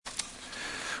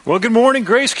Well, good morning,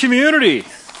 Grace Community.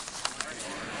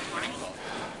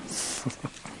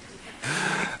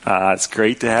 It's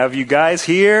great to have you guys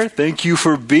here. Thank you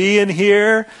for being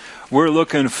here. We're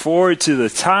looking forward to the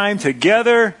time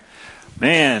together.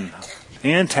 Man,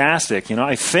 fantastic.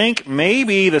 I think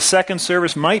maybe the second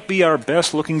service might be our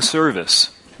best looking service.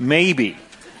 Maybe.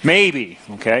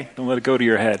 Okay? Don't let it go to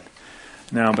your head.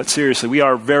 No, but seriously, we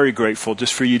are very grateful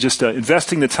just for you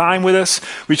investing the time with us.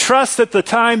 We trust that the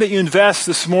time that you invest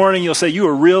this morning, you'll say you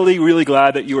are really, really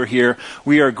glad that you are here.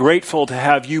 We are grateful to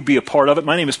have you be a part of it.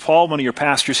 My name is Paul, one of your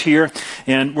pastors here,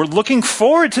 and we're looking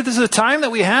forward to the time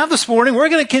that we have this morning. We're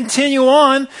going to continue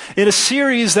on in a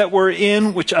series that we're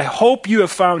in, which I hope you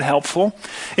have found helpful.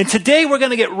 And today we're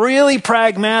going to get really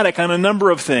pragmatic on a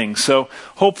number of things, so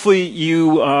hopefully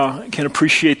you can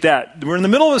appreciate that. We're in the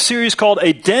middle of a series called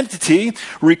Identity,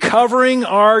 Recovering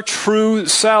Our True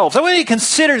Selves. I want you to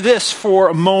consider this for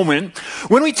a moment.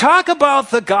 When we talk about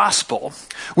the gospel,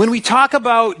 when we talk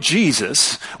about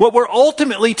Jesus, what we're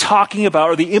ultimately talking about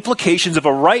are the implications of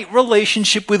a right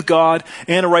relationship with God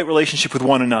and a right relationship with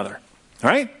one another. All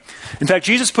right? In fact,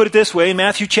 Jesus put it this way in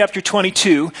Matthew chapter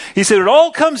 22. He said, it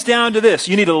all comes down to this.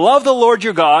 You need to love the Lord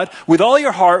your God with all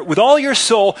your heart, with all your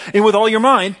soul, and with all your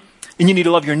mind. And you need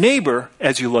to love your neighbor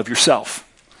as you love yourself.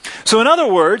 So in other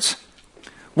words,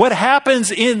 what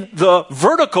happens in the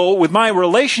vertical with my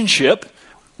relationship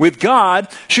with God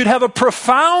should have a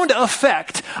profound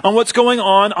effect on what's going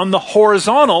on the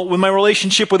horizontal with my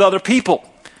relationship with other people.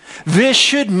 This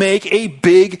should make a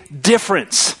big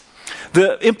difference.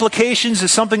 The implications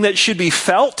is something that should be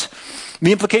felt.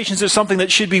 The implications is something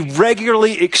that should be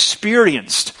regularly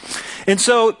experienced. And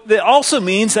so that also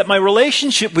means that my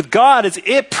relationship with God, as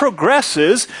it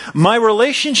progresses, my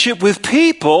relationship with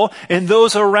people and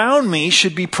those around me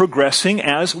should be progressing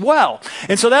as well.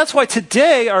 And so that's why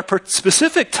today our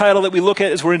specific title that we look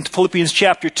at as we're in Philippians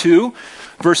chapter 2,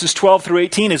 verses 12 through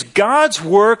 18, is God's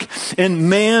work and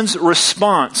man's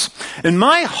response. And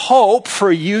my hope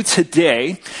for you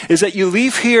today is that you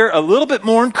leave here a little bit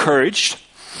more encouraged,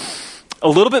 a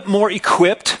little bit more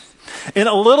equipped, and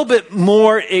a little bit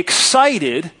more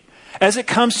excited as it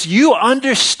comes to you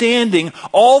understanding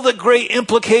all the great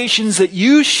implications that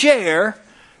you share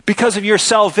because of your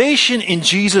salvation in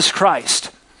Jesus Christ.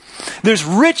 There's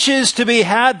riches to be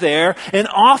had there, and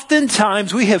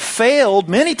oftentimes we have failed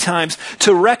many times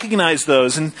to recognize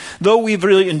those. And though we've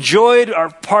really enjoyed our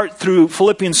part through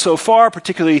Philippians so far,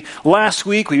 particularly last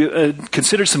week, we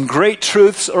considered some great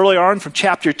truths early on from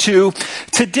chapter 2.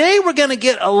 Today we're going to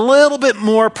get a little bit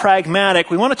more pragmatic.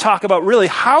 We want to talk about really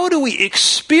how do we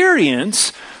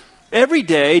experience every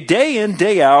day, day in,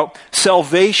 day out,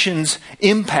 salvation's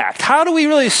impact. How do we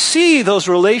really see those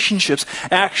relationships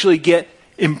actually get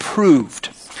improved?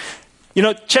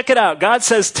 Check it out. God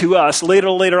says to us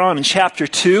later on in chapter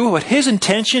 2, what his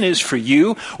intention is for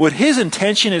you, what his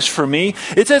intention is for me.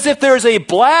 It's as if there's a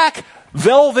black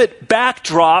velvet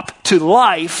backdrop to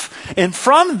life, and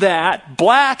from that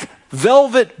black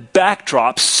velvet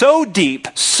backdrop, so deep,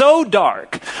 so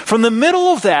dark, from the middle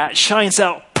of that shines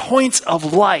out points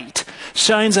of light,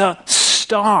 shines out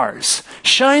stars,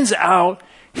 shines out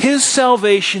his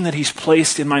salvation that he's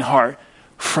placed in my heart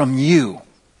from you.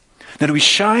 Now, do we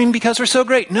shine because we're so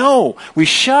great? No, we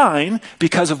shine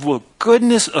because of the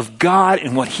goodness of God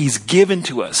and what he's given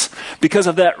to us. Because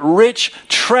of that rich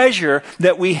treasure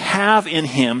that we have in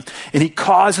him, and he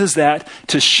causes that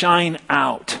to shine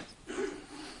out.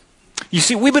 You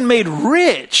see, we've been made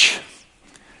rich.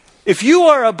 If you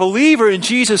are a believer in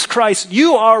Jesus Christ,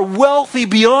 you are wealthy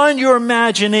beyond your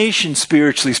imagination,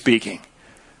 spiritually speaking.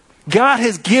 God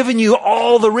has given you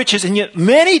all the riches, and yet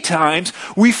many times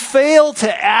we fail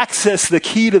to access the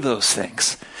key to those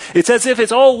things. It's as if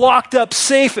it's all locked up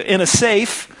safe in a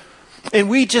safe, and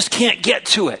we just can't get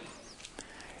to it.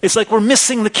 It's like we're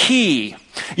missing the key.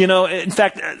 In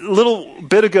fact,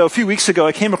 a few weeks ago,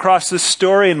 I came across this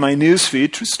story in my news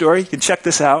feed. True story. You can check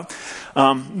this out.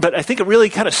 But I think it really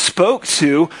kind of spoke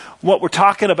to what we're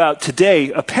talking about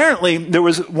today. Apparently, there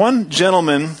was one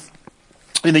gentleman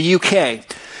in the UK,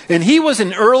 and he was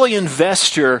an early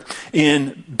investor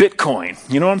in Bitcoin.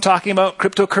 You know what I'm talking about?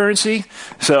 Cryptocurrency.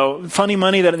 So funny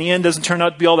money that in the end doesn't turn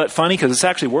out to be all that funny because it's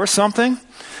actually worth something.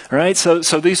 Right? So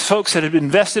these folks that had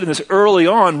invested in this early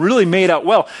on really made out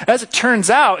well. As it turns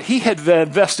out, he had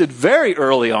invested very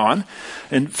early on.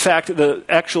 In fact, the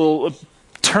actual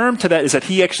term to that is that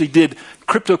he actually did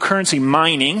cryptocurrency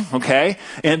mining, okay?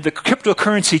 And the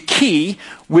cryptocurrency key,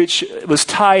 which was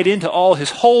tied into all his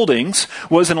holdings,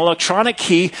 was an electronic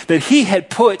key that he had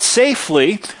put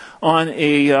safely on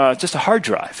just a hard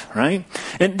drive, right?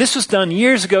 And this was done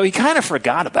years ago. He kind of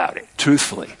forgot about it,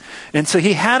 truthfully. And so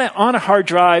he had it on a hard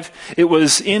drive. It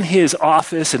was in his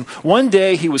office. And one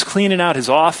day he was cleaning out his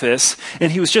office,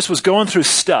 and he was going through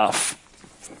stuff.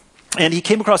 And he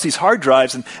came across these hard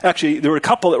drives, and actually there were a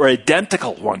couple that were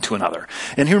identical one to another.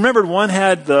 And he remembered one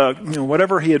had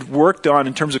whatever he had worked on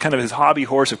in terms of kind of his hobby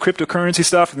horse of cryptocurrency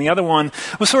stuff, and the other one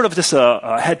was sort of just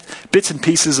had bits and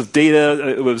pieces of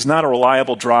data. It was not a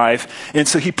reliable drive. And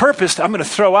so he purposed, I'm going to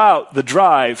throw out the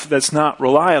drive that's not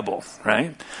reliable, right?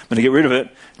 I'm going to get rid of it.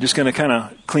 I'm just going to kind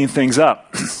of clean things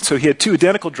up. So he had two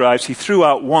identical drives. He threw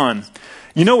out one.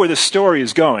 You know where this story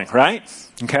is going, right?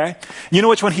 Okay? You know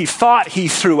which one he thought he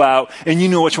threw out, and you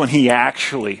know which one he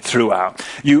actually threw out.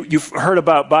 You've heard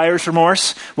about buyer's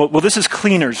remorse? Well, this is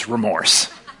cleaner's remorse,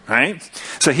 right?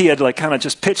 So he had kind of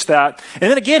just pitched that. And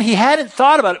then again, he hadn't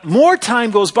thought about it. More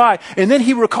time goes by, and then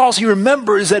he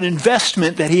remembers that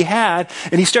investment that he had,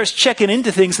 and he starts checking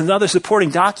into things and other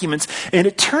supporting documents, and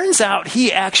it turns out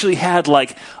he actually had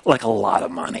like a lot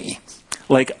of money.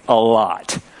 Like a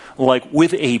lot. Like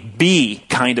with a B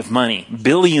kind of money,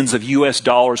 billions of US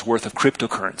dollars worth of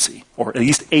cryptocurrency, or at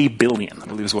least a billion, I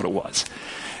believe is what it was.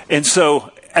 And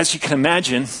so, as you can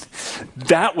imagine,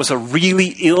 that was a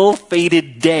really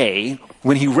ill-fated day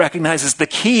when he recognizes the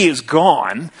key is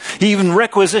gone. He even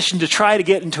requisitioned to try to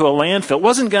get into a landfill. It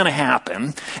wasn't going to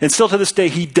happen. And still to this day,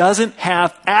 he doesn't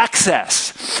have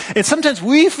access. And sometimes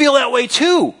we feel that way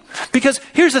too. Because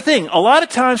here's the thing. A lot of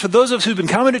times for those of us who've been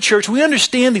coming to church, we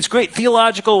understand these great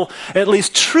theological, at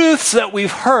least truths that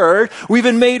we've heard. We've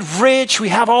been made rich. We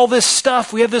have all this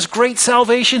stuff. We have this great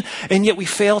salvation. And yet we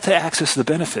fail to access the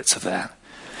benefits of that.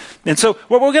 And so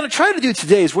what we're going to try to do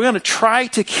today is we're going to try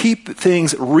to keep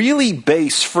things really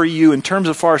base for you in terms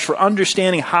of far as for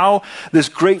understanding how this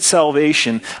great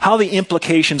salvation, how the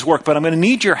implications work. But I'm going to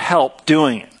need your help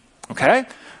doing it. Okay?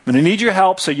 I'm going to need your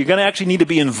help, so you're going to actually need to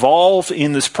be involved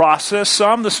in this process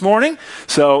some this morning.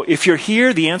 So if you're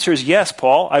here, the answer is yes,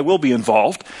 Paul, I will be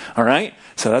involved. All right?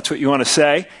 So that's what you want to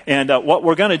say. And what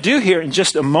we're going to do here in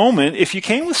just a moment, if you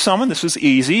came with someone, this was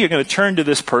easy. You're going to turn to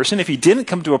this person. If you didn't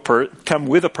come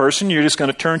with a person, you're just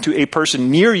going to turn to a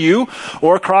person near you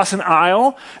or across an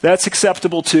aisle. That's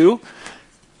acceptable too.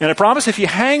 And I promise if you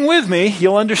hang with me,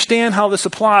 you'll understand how this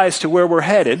applies to where we're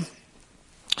headed.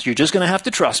 So you're just going to have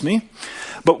to trust me.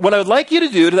 But what I would like you to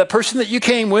do to that person that you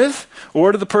came with,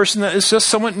 or to the person that is just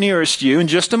somewhat nearest you, in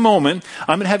just a moment,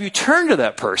 I'm going to have you turn to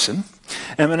that person,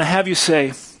 and I'm going to have you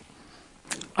say,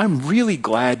 I'm really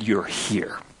glad you're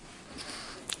here.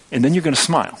 And then you're going to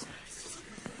smile.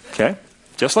 Okay?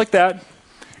 Just like that.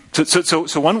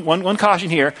 So one caution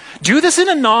here. Do this in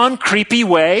a non-creepy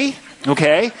way.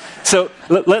 Okay? So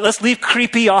let's leave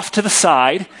creepy off to the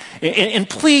side. And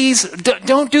please,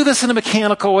 don't do this in a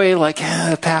mechanical way like,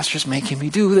 the pastor's making me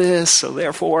do this, so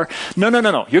therefore. No.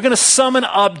 You're going to summon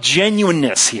up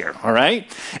genuineness here, all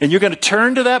right? And you're going to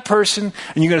turn to that person,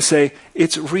 and you're going to say,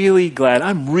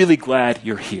 I'm really glad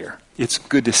you're here. It's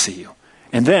good to see you.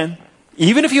 And then,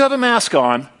 even if you have a mask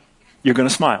on, you're going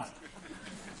to smile.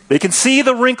 They can see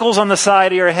the wrinkles on the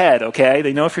side of your head, okay?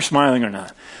 They know if you're smiling or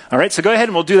not. All right, so go ahead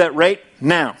and we'll do that right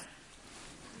now.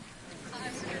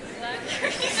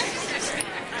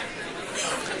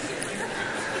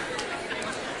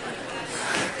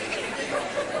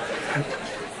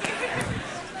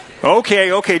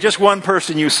 Okay, just one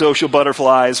person, you social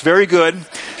butterflies. Very good.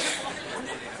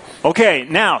 Okay,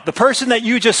 now, the person that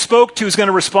you just spoke to is going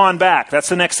to respond back. That's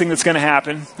the next thing that's going to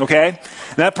happen, okay?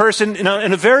 That person, in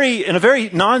a very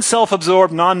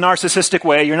non-self-absorbed, non-narcissistic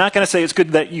way, you're not going to say, it's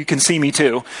good that you can see me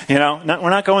too. We're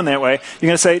not going that way. You're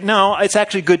going to say, no, it's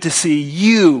actually good to see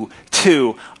you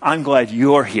too. I'm glad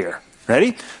you're here.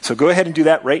 Ready? So go ahead and do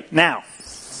that right now.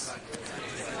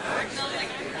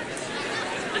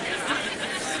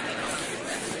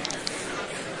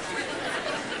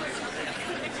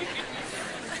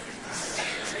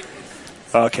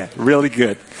 Okay, really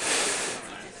good.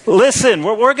 Listen,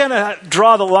 we're going to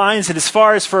draw the lines as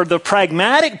far as for the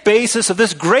pragmatic basis of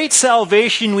this great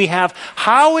salvation we have,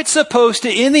 how it's supposed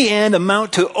to, in the end,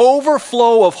 amount to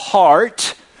overflow of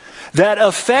heart that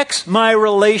affects my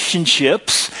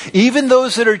relationships, even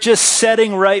those that are just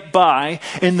setting right by,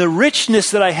 and the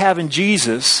richness that I have in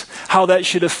Jesus, how that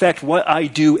should affect what I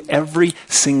do every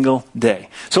single day.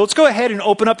 So let's go ahead and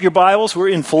open up your Bibles. We're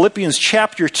in Philippians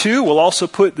chapter 2. We'll also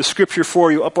put the scripture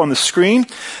for you up on the screen.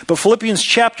 But Philippians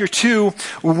chapter 2,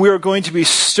 we're going to be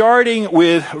starting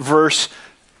with verse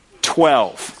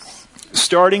 12.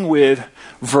 Starting with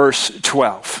verse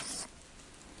 12.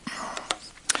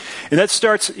 And that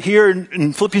starts here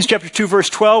in Philippians chapter 2, verse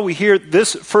 12. We hear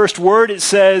this first word. It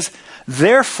says,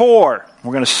 therefore.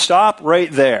 We're going to stop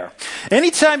right there.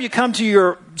 Anytime you come to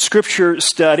your scripture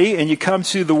study and you come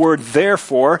to the word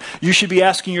therefore, you should be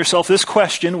asking yourself this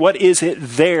question: what is it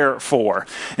there for?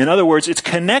 In other words, it's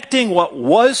connecting what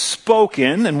was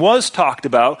spoken and was talked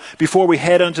about before we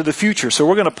head into the future. So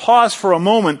we're going to pause for a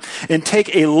moment and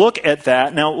take a look at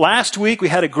that. Now, last week we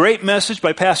had a great message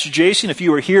by Pastor Jason. If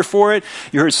you were here for it,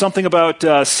 you heard something about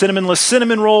cinnamonless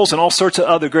cinnamon rolls and all sorts of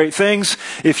other great things.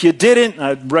 If you didn't,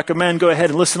 I'd recommend go ahead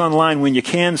and listen online when you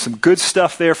can. Some good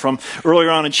stuff there from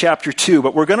earlier on in chapter 2.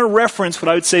 But we're going to reference what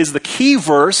I would say is the key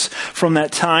verse from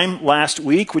that time last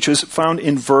week, which was found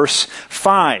in verse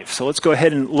 5. So let's go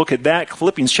ahead and look at that.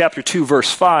 Philippians chapter 2,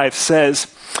 verse 5 says,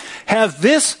 "Have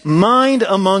this mind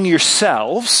among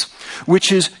yourselves,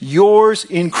 which is yours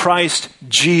in Christ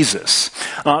Jesus."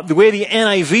 The way the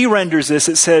NIV renders this,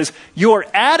 it says, your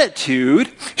attitude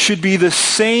should be the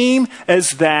same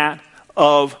as that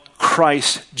of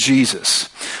Christ Jesus.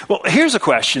 Well, here's a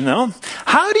question though.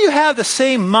 How do you have the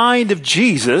same mind of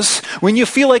Jesus when you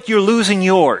feel like you're losing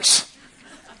yours?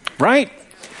 Right?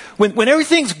 When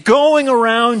everything's going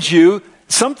around you,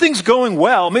 something's going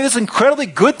well. Maybe there's incredibly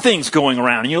good things going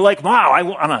around. And you're like,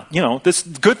 wow, this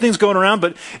good things going around,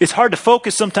 but it's hard to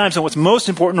focus sometimes on what's most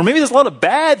important. Or maybe there's a lot of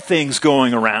bad things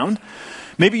going around.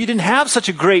 Maybe you didn't have such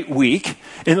a great week,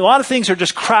 and a lot of things are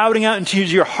just crowding out into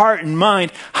your heart and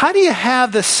mind. How do you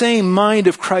have the same mind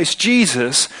of Christ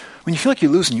Jesus when you feel like you're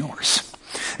losing yours?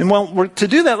 And to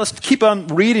do that, let's keep on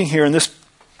reading here in this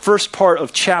first part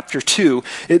of chapter 2.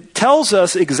 It tells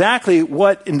us exactly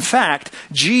what, in fact,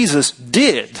 Jesus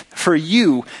did for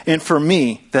you and for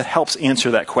me that helps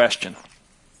answer that question.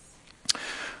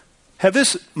 Have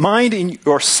this mind in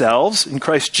yourselves, in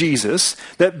Christ Jesus,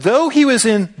 that though he was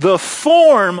in the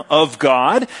form of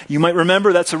God, you might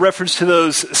remember that's a reference to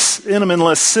those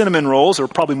cinnamonless cinnamon rolls, or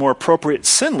probably more appropriate,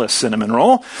 sinless cinnamon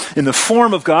roll, in the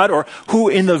form of God, or who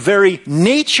in the very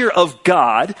nature of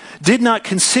God did not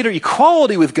consider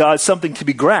equality with God something to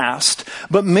be grasped,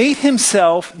 but made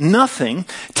himself nothing,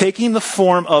 taking the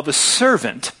form of a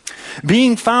servant,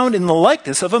 being found in the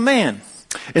likeness of a man.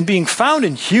 And being found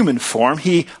in human form,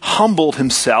 he humbled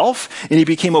himself, and he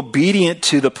became obedient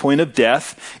to the point of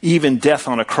death, even death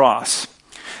on a cross.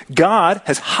 God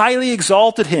has highly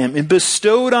exalted him and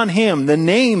bestowed on him the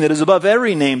name that is above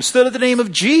every name, so that at the name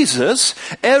of Jesus,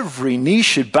 every knee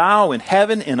should bow in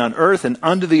heaven and on earth and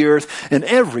under the earth, and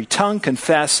every tongue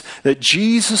confess that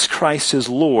Jesus Christ is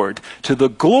Lord, to the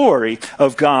glory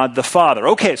of God the Father.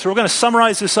 Okay, so we're going to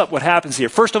summarize this up, what happens here.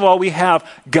 First of all, we have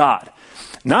God.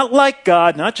 Not like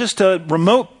God, not just a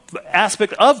remote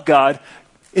aspect of God,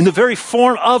 in the very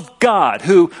form of God,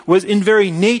 who was in very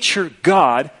nature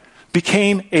God,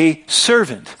 became a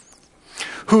servant.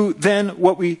 Who then,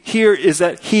 what we hear is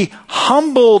that he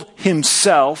humbled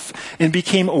himself and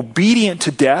became obedient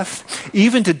to death,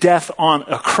 even to death on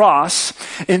a cross.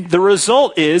 And the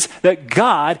result is that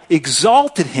God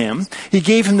exalted him. He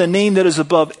gave him the name that is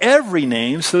above every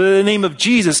name, so that in the name of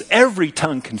Jesus, every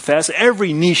tongue confess,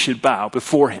 every knee should bow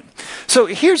before him. So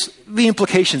here's the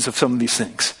implications of some of these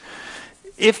things.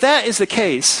 If that is the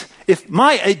case, if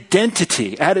my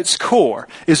identity at its core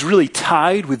is really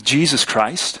tied with Jesus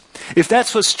Christ, if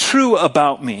that's what's true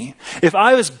about me, if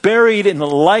I was buried in the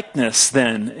likeness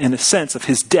then, in a sense, of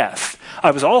his death, I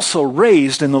was also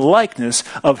raised in the likeness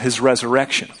of his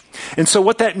resurrection. And so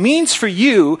what that means for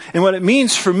you and what it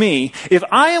means for me, if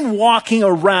I am walking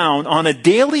around on a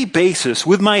daily basis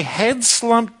with my head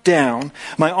slumped down,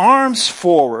 my arms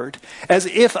forward, as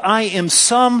if I am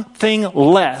something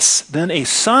less than a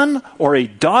son or a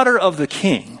daughter of the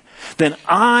King, then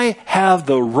I have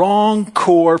the wrong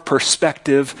core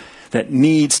perspective that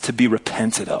needs to be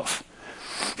repented of.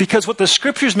 Because what the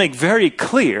scriptures make very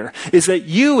clear is that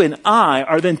you and I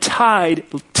are then tied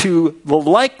to the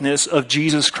likeness of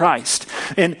Jesus Christ.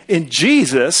 And in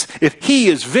Jesus, if he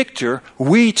is victor,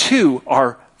 we too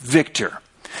are victor.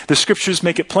 The scriptures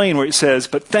make it plain where it says,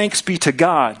 "But thanks be to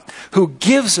God who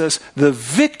gives us the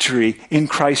victory in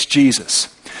Christ Jesus."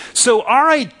 So our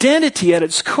identity at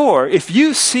its core, if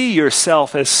you see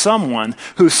yourself as someone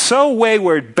who's so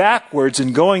wayward backwards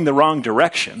and going the wrong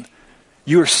direction,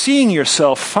 you are seeing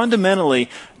yourself fundamentally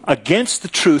against the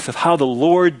truth of how the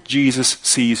Lord Jesus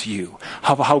sees you,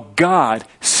 how God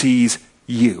sees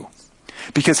you.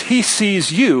 Because he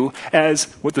sees you as,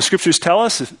 what the scriptures tell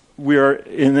us, we are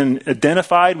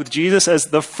identified with Jesus as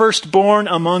the firstborn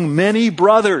among many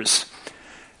brothers.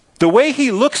 The way he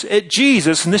looks at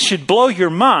Jesus, and this should blow your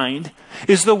mind,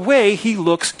 is the way he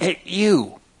looks at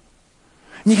you.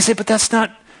 And you can say, but that's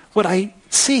not what I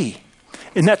see.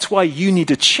 And that's why you need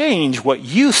to change what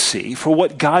you see for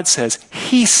what God says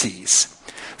he sees.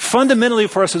 fundamentally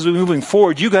for us as we're moving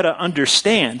forward, you got to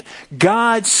understand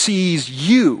God sees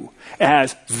you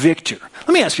as victor. Let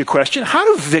me ask you a question. How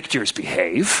do victors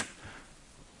behave?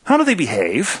 How do they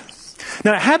behave?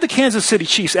 Now, had the Kansas City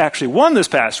Chiefs actually won this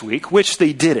past week, which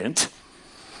they didn't,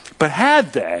 but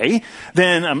had they,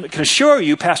 then I can assure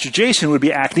you Pastor Jason would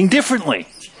be acting differently.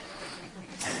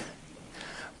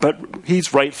 But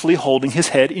he's rightfully holding his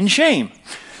head in shame.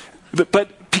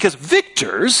 But because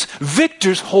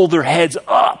victors hold their heads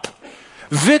up.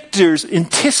 Victors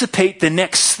anticipate the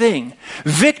next thing.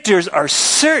 Victors are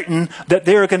certain that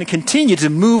they're going to continue to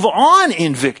move on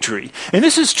in victory. And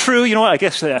this is true, I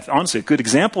guess honestly a good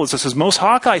example is this is most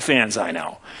Hawkeye fans I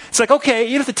know. It's like, okay,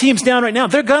 even if the team's down right now,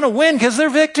 they're going to win because they're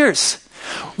victors.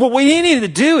 What we need to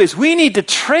do is we need to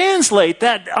translate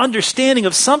that understanding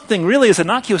of something really as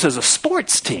innocuous as a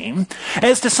sports team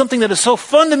as to something that is so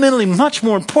fundamentally much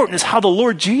more important as how the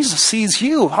Lord Jesus sees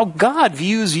you, how God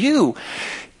views you.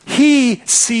 He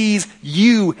sees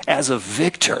you as a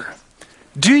victor.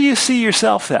 Do you see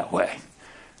yourself that way?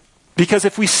 Because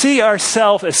if we see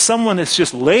ourselves as someone that's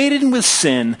just laden with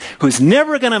sin, who's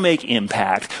never going to make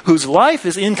impact, whose life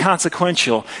is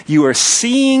inconsequential, you are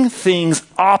seeing things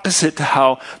opposite to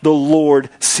how the Lord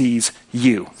sees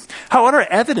you. What are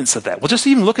evidence of that? Well, just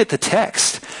even look at the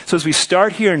text. So as we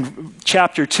start here in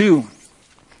chapter 2,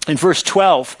 in verse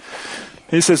 12,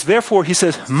 it says, therefore, he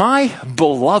says, my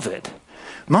beloved,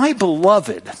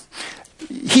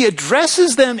 he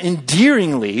addresses them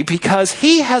endearingly because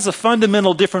he has a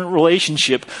fundamental different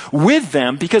relationship with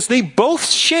them because they both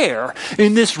share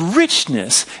in this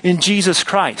richness in Jesus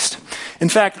Christ. In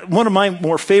fact, one of my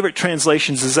more favorite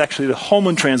translations is actually the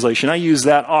Holman translation. I use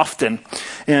that often.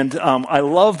 And I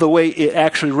love the way it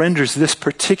actually renders this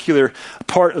particular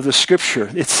part of the scripture.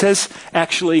 It says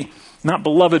actually, not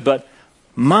beloved, but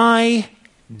my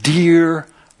dear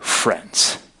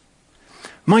friends.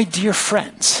 My dear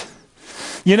friends.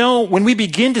 When we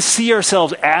begin to see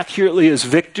ourselves accurately as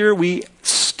victor, we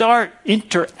start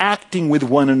interacting with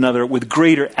one another with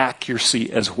greater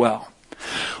accuracy as well.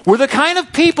 We're the kind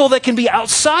of people that can be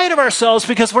outside of ourselves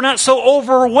because we're not so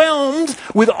overwhelmed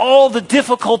with all the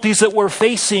difficulties that we're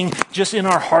facing just in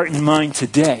our heart and mind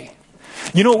today.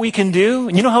 You know what we can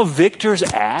do? You know how victors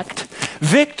act?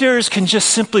 Victors can just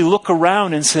simply look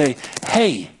around and say,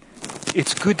 hey,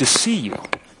 it's good to see you.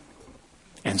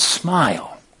 And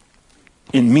smile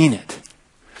and mean it.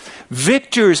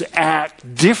 Victors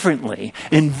act differently,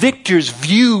 and victors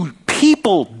view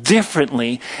people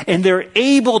differently, and they're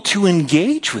able to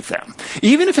engage with them.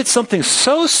 Even if it's something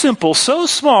so simple, so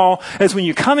small, as when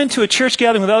you come into a church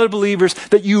gathering with other believers,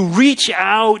 that you reach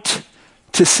out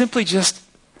to simply just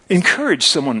encourage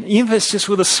someone, even if it's just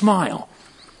with a smile.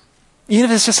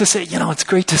 Even if it's just to say, it's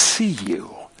great to see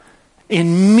you,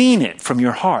 and mean it from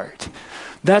your heart.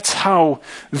 That's how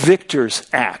victors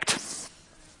act.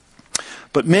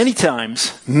 But many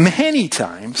times,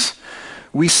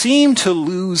 we seem to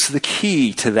lose the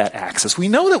key to that access. We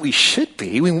know that we should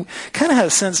be. We kind of have a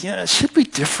sense, it should be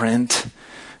different.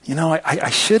 I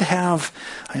should have,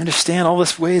 I understand all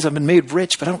these ways I've been made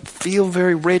rich, but I don't feel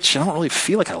very rich. I don't really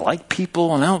feel like I like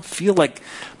people, and I don't feel like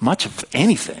much of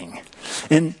anything.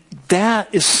 And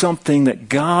that is something that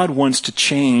God wants to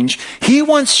change. He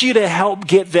wants you to help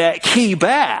get that key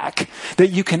back, that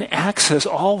you can access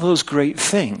all those great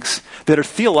things that are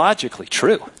theologically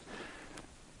true.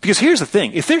 Because here's the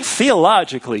thing, if they're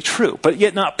theologically true, but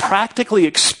yet not practically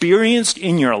experienced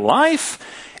in your life,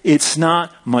 it's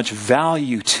not much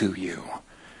value to you,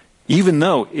 even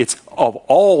though it's of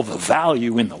all the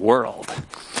value in the world.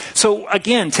 So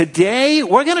again, today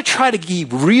we're going to try to be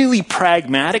really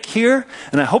pragmatic here,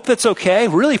 and I hope that's okay,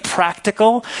 really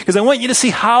practical, because I want you to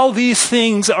see how these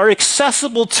things are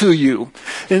accessible to you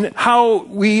and how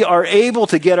we are able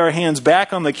to get our hands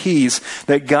back on the keys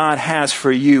that God has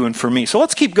for you and for me. So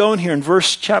let's keep going here in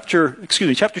chapter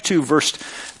 2, verse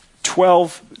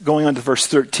 12, going on to verse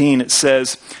 13. It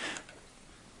says,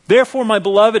 therefore, my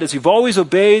beloved, as you've always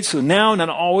obeyed, so now not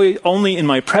always, only in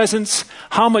my presence,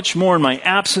 how much more in my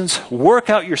absence, work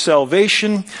out your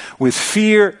salvation with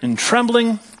fear and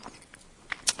trembling.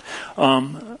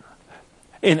 And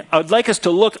I'd like us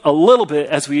to look a little bit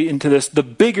as we into this, the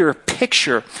bigger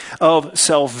picture of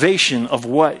salvation of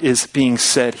what is being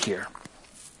said here.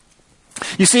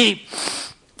 You see,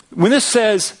 when this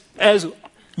says, as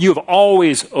you have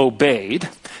always obeyed,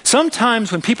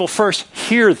 sometimes when people first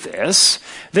hear this,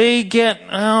 they get,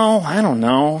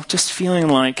 just feeling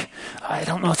like, I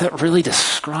don't know if that really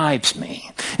describes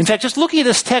me. In fact, just looking at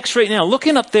this text right now,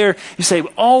 looking up there, you say,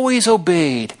 always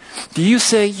obeyed. Do you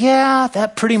say, yeah,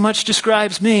 that pretty much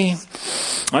describes me?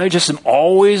 I just am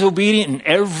always obedient in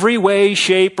every way,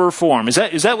 shape, or form. Is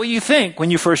that what you think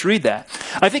when you first read that?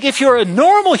 I think if you're a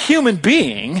normal human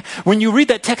being, when you read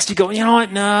that text, you go, you know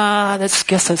what, nah,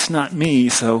 guess that's not me.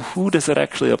 So who does that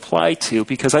actually apply to?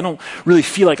 Because I don't really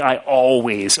feel like I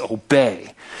always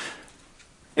obey.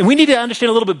 And we need to understand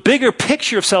a little bit bigger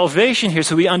picture of salvation here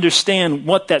so we understand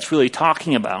what that's really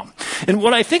talking about. And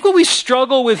what I think what we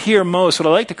struggle with here most, what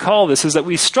I like to call this, is that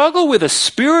we struggle with a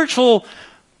spiritual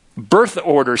birth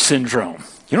order syndrome.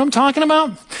 You know what I'm talking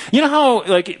about? You know how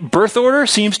like birth order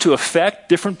seems to affect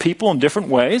different people in different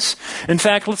ways? In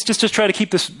fact, let's just try to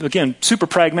keep this, again, super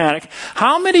pragmatic.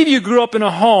 How many of you grew up in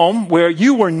a home where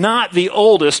you were not the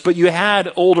oldest, but you had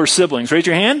older siblings? Raise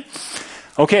your hand.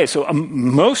 Okay, so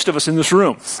most of us in this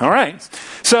room. All right.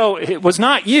 So it was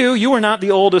not you. You were not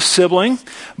the oldest sibling.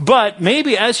 But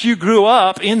maybe as you grew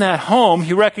up in that home,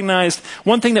 you recognized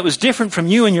one thing that was different from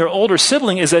you and your older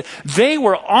sibling is that they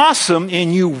were awesome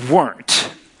and you weren't.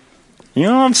 You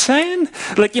know what I'm saying?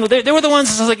 Like, you know, they were the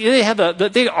ones like they had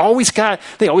they always got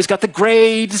the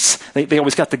grades. They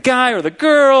always got the guy or the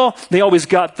girl. They always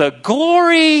got the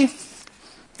glory.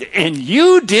 And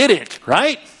you didn't,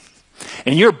 right?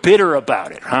 And you're bitter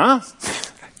about it, huh?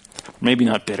 Maybe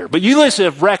not bitter, but you just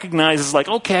have recognized it's like,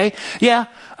 okay, yeah,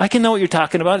 I can know what you're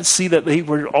talking about and see that they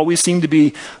were always seem to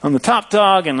be on the top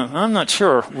dog, and I'm not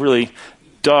sure really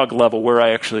dog level where I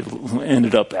actually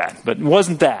ended up at, but it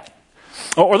wasn't that.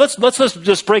 Or let's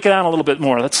just break it down a little bit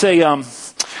more. Let's say,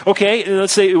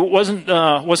 let's say it wasn't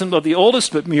the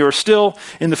oldest, but you're still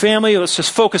in the family. Let's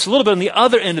just focus a little bit on the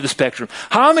other end of the spectrum.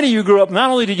 How many of you grew up, not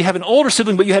only did you have an older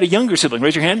sibling, but you had a younger sibling?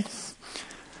 Raise your hand.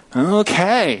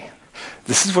 Okay.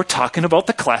 We're talking about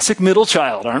the classic middle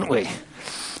child, aren't we?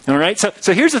 All right.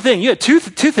 So here's the thing. You had two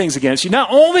things against you. Not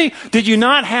only did you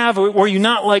not have, were you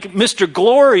not like Mr.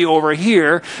 Glory over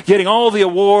here, getting all the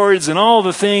awards and all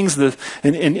the things,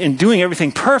 and doing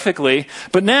everything perfectly,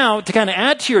 but now to kind of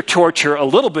add to your torture a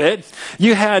little bit,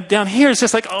 you had down here, it's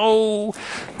just like, oh,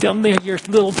 down there, your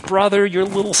little brother, your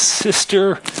little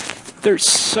sister, they're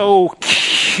so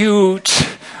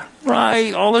cute.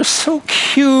 Right? Oh, they're so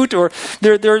cute, or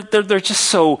they're just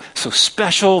so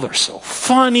special. They're so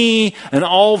funny, and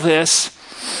all this.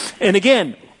 And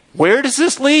again, where does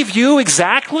this leave you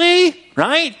exactly?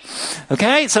 Right?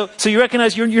 Okay, so you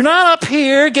recognize you're not up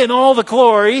here getting all the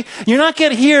glory. You're not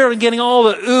here and getting all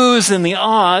the oohs and the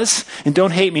ahs. And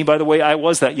don't hate me, by the way, I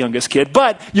was that youngest kid.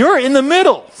 But you're in the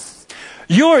middle.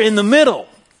 You're in the middle.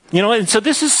 You know, and so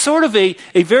this is sort of a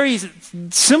very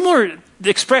similar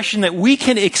expression that we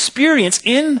can experience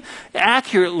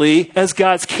inaccurately as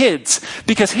God's kids.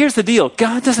 Because here's the deal.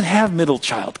 God doesn't have middle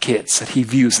child kids that he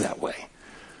views that way.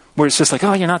 Where it's just like,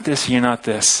 oh, you're not this, you're not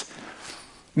this.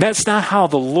 That's not how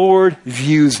the Lord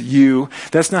views you.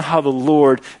 That's not how the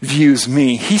Lord views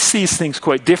me. He sees things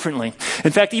quite differently.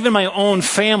 In fact, even my own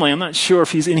family, I'm not sure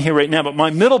if he's in here right now, but my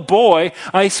middle boy,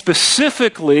 I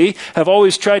specifically have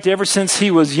always tried to, ever since he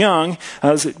was young,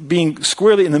 as being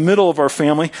squarely in the middle of our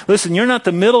family. Listen, you're not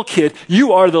the middle kid.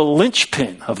 You are the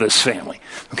linchpin of this family.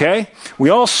 Okay? We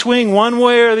all swing one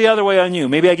way or the other way on you.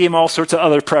 Maybe I gave him all sorts of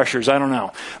other pressures. I don't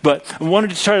know. But I wanted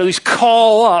to try to at least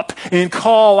call up and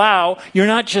call out. You're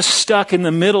not just stuck in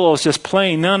the middle of just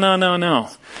playing. No.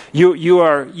 You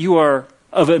are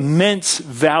of immense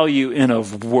value and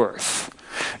of worth.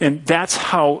 And that's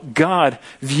how God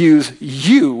views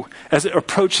you as it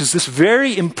approaches this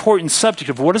very important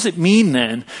subject of what does it mean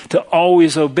then to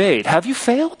always obey. Have you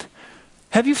failed?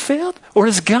 Have you failed? Or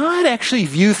does God actually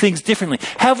view things differently?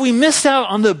 Have we missed out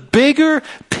on the bigger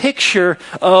picture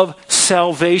of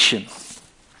salvation?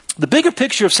 The bigger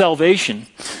picture of salvation,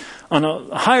 on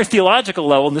a higher theological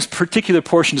level, in this particular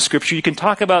portion of Scripture, you can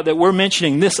talk about that we're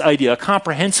mentioning this idea, a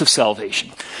comprehensive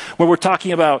salvation, where we're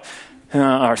talking about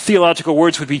our theological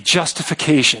words would be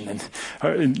justification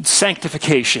and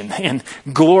sanctification and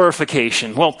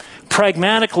glorification. Well,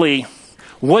 pragmatically,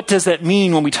 what does that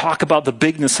mean when we talk about the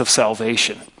bigness of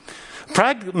salvation?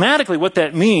 Pragmatically, what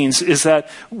that means is that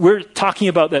we're talking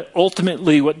about that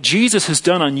ultimately what Jesus has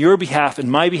done on your behalf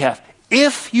and my behalf.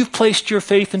 If you've placed your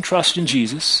faith and trust in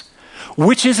Jesus,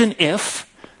 which is an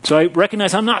if, so I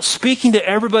recognize I'm not speaking to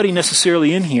everybody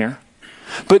necessarily in here,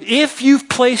 but if you've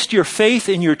placed your faith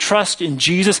and your trust in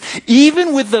Jesus,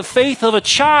 even with the faith of a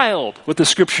child, what the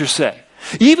Scriptures say,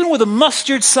 even with a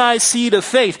mustard-sized seed of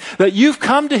faith, that you've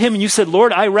come to him and you said,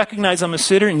 Lord, I recognize I'm a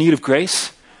sinner in need of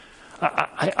grace.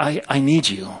 I need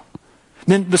you.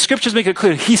 Then the Scriptures make it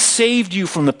clear, he saved you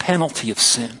from the penalty of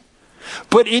sin.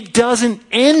 But it doesn't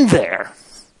end there.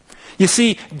 You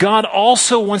see, God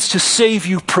also wants to save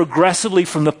you progressively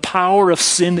from the power of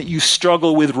sin that you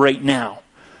struggle with right now.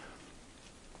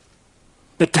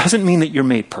 That doesn't mean that you're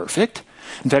made perfect.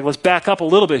 In fact, let's back up a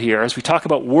little bit here as we talk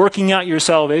about working out your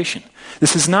salvation.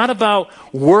 This is not about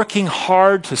working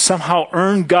hard to somehow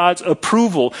earn God's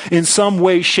approval in some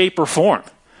way, shape, or form.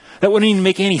 That wouldn't even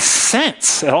make any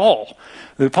sense at all.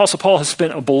 The Apostle Paul has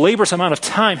spent a laborious amount of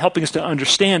time helping us to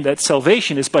understand that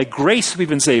salvation is by grace we've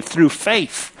been saved through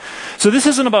faith. So this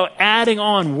isn't about adding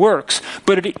on works,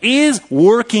 but it is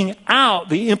working out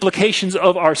the implications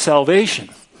of our salvation.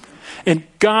 And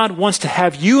God wants to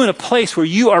have you in a place where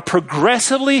you are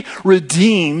progressively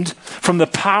redeemed from the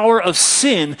power of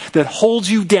sin that holds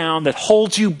you down, that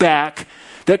holds you back,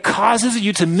 that causes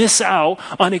you to miss out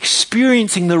on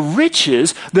experiencing the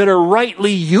riches that are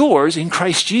rightly yours in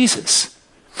Christ Jesus.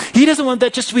 He doesn't want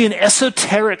that just to be an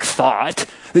esoteric thought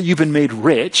that you've been made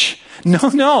rich.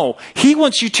 No. He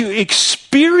wants you to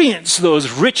experience those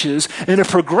riches in a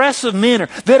progressive manner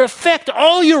that affect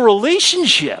all your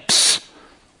relationships.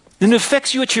 And it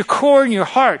affects you at your core and your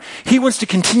heart. He wants to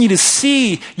continue to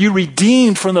see you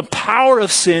redeemed from the power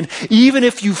of sin, even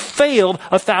if you failed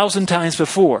 1,000 times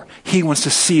before. He wants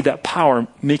to see that power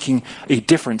making a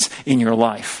difference in your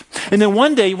life. And then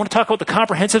one day, you want to talk about the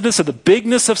comprehensiveness of the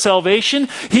bigness of salvation.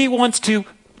 He wants to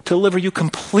deliver you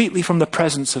completely from the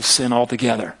presence of sin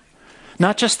altogether.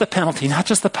 Not just the penalty, not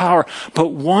just the power, but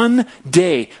one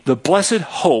day, the blessed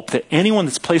hope that anyone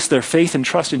that's placed their faith and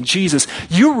trust in Jesus,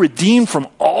 you're redeemed from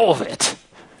all of it.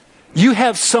 You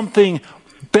have something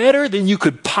better than you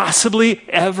could possibly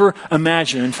ever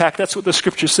imagine. In fact, that's what the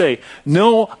scriptures say.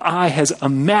 No eye has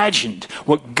imagined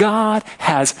what God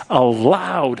has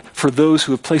allowed for those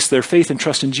who have placed their faith and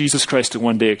trust in Jesus Christ to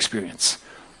one day experience.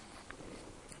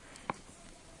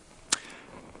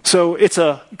 So it's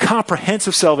a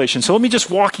comprehensive salvation. So let me just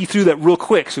walk you through that real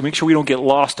quick so make sure we don't get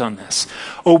lost on this.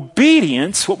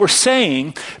 Obedience, what we're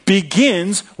saying,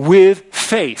 begins with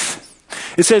faith.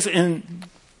 It says in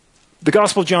the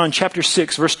Gospel of John, chapter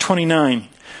 6, verse 29,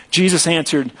 Jesus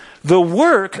answered, "The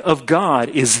work of God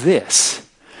is this,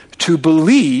 to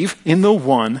believe in the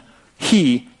one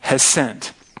he has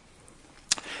sent."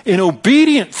 In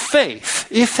obedient faith,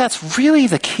 if that's really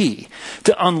the key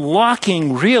to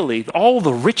unlocking really all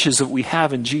the riches that we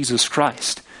have in Jesus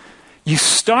Christ, you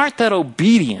start that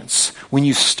obedience when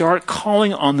you start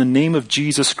calling on the name of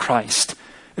Jesus Christ.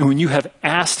 And when you have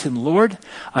asked him, Lord,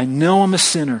 I know I'm a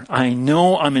sinner. I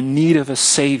know I'm in need of a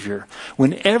Savior.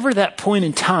 Whenever that point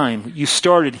in time you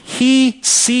started, he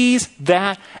sees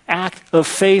that act of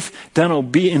faith done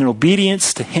in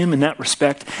obedience to him in that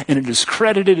respect, and it is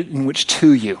credited in which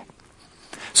to you.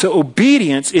 So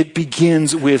obedience, it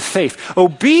begins with faith.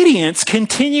 Obedience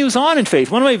continues on in faith.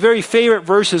 One of my very favorite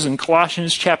verses in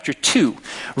Colossians chapter 2,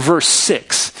 verse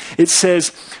 6. It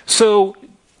says, "So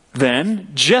then,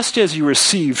 just as you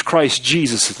received Christ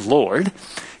Jesus as Lord,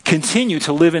 continue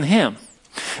to live in him."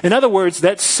 In other words,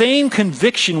 that same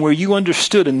conviction where you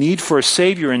understood a need for a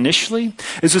Savior initially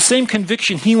is the same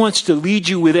conviction he wants to lead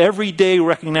you with every day,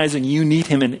 recognizing you need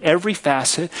him in every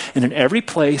facet and in every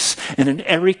place and in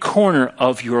every corner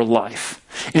of your life.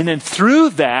 And then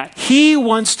through that, he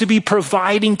wants to be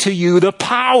providing to you the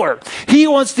power. He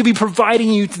wants to be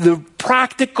providing you the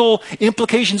practical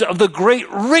implications of the great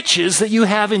riches that you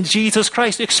have in Jesus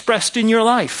Christ expressed in your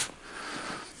life.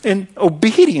 And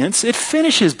obedience, it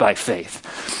finishes by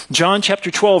faith. John chapter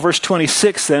 12, verse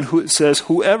 26 then, it says,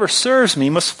 "Whoever serves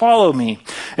me must follow me,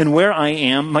 and where I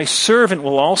am, my servant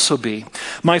will also be.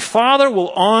 My Father will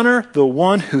honor the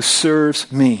one who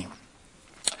serves me."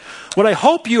 What I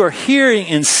hope you are hearing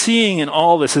and seeing in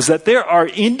all this is that there are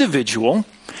individual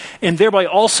and thereby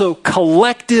also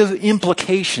collective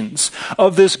implications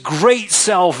of this great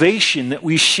salvation that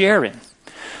we share in.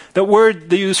 The word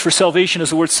they use for salvation is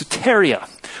the word soteria,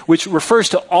 which refers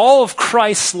to all of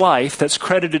Christ's life that's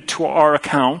credited to our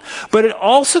account, but it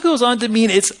also goes on to mean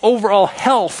its overall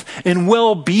health and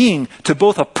well-being to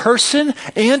both a person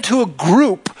and to a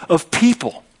group of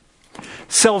people.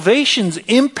 Salvation's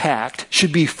impact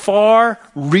should be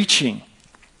far-reaching.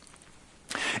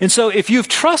 And so if you've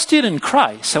trusted in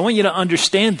Christ, I want you to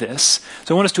understand this.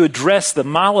 So I want us to address the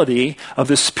malady of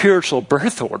the spiritual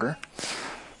birth order.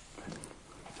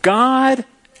 God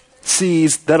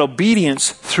sees that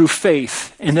obedience through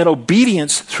faith, and that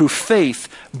obedience through faith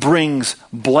brings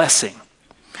blessing.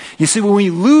 You see, when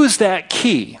we lose that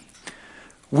key,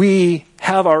 we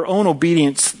have our own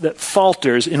obedience that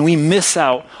falters, and we miss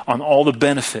out on all the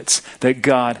benefits that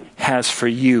God has for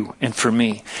you and for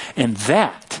me. And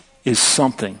that is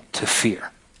something to fear.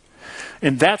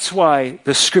 And that's why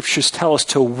the scriptures tell us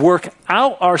to work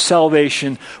out our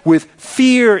salvation with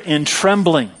fear and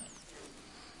trembling.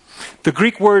 The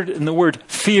Greek word in the word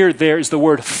fear there is the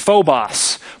word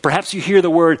phobos. Perhaps you hear the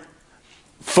word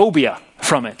phobia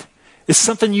from it. It's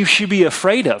something you should be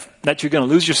afraid of. That you're going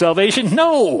to lose your salvation?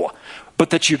 No.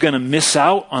 But that you're going to miss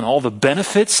out on all the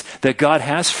benefits that God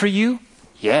has for you?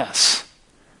 Yes.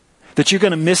 That you're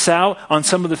going to miss out on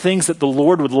some of the things that the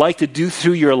Lord would like to do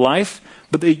through your life,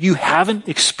 but that you haven't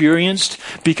experienced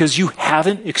because you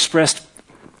haven't expressed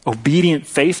obedient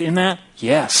faith in that?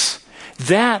 Yes.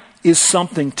 That is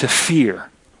something to fear.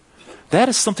 That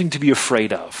is something to be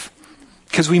afraid of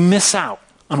because we miss out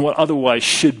on what otherwise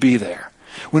should be there.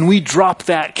 When we drop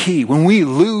that key, when we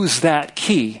lose that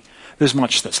key, there's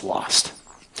much that's lost.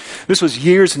 This was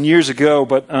years and years ago,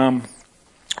 but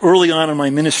early on in my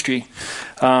ministry,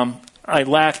 I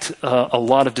lacked a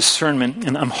lot of discernment,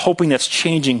 and I'm hoping that's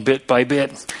changing bit by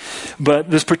bit.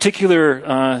 But this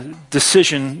particular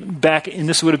decision back in,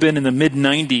 this would have been in the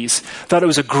mid-90s, thought it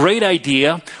was a great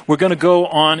idea. We're going to go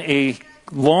on a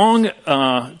long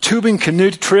tubing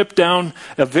canoe trip down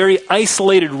a very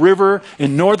isolated river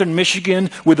in northern Michigan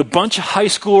with a bunch of high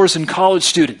schoolers and college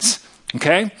students.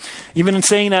 Okay? Even in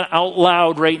saying that out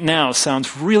loud right now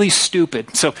sounds really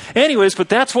stupid. So anyways, but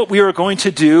that's what we were going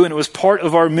to do, and it was part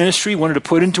of our ministry, wanted to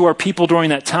put into our people during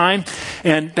that time.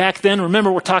 And back then,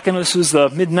 remember, we're talking, this was the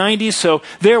mid-90s, so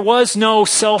there was no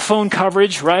cell phone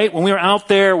coverage, right? When we were out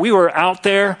there, we were out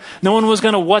there. No one was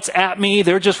going to WhatsApp me.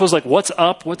 There just was like, what's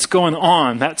up? What's going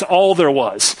on? That's all there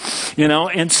was, you know?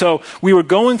 And so we were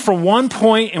going from one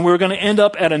point, and we were going to end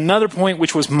up at another point,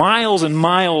 which was miles and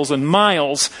miles and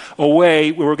miles away.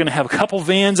 We were going to have a couple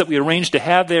vans that we arranged to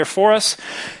have there for us.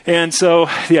 And so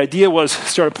the idea was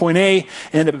start at point A,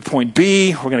 end up at point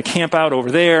B. We're going to camp out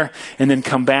over there and then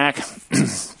come back.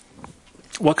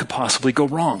 What could possibly go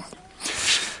wrong?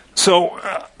 So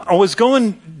I was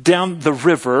going down the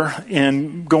river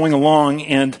and going along,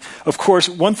 and of course,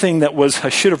 one thing that I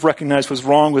should have recognized was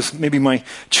wrong was maybe my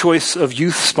choice of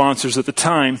youth sponsors at the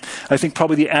time. I think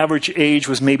probably the average age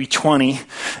was maybe 20,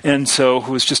 and so it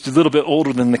was just a little bit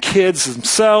older than the kids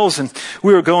themselves, and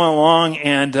we were going along,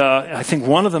 and I think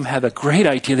one of them had a great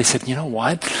idea. They said, you know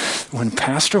what? When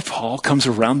Pastor Paul comes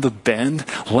around the bend,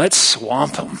 let's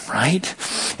swamp him, right?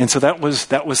 And so that was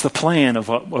the plan of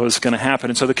what was going to happen.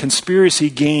 And so the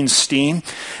conspiracy gained steam.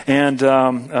 And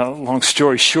long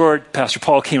story short, Pastor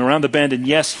Paul came around the bend, and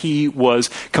yes, he was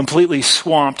completely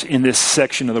swamped in this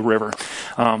section of the river.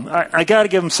 I got to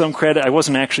give him some credit. I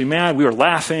wasn't actually mad. We were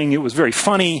laughing. It was very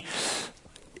funny.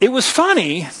 It was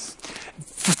funny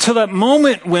to that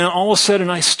moment when all of a sudden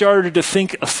I started to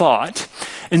think a thought.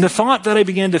 And the thought that I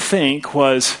began to think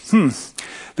was,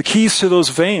 the keys to those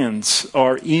vans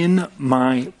are in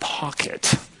my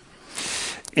pocket.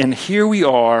 And here we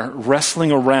are wrestling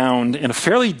around in a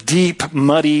fairly deep,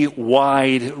 muddy,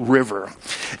 wide river.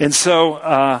 And so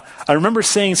I remember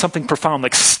saying something profound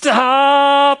like,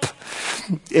 stop!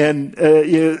 And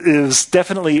it was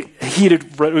definitely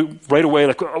heated right away,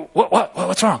 like,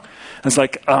 what's wrong? I was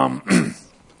like,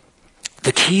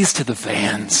 the keys to the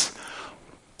vans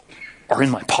are in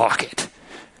my pocket.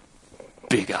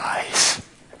 Big eyes.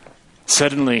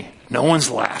 Suddenly, no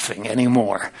one's laughing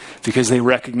anymore because they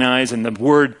recognize, and the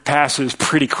word passes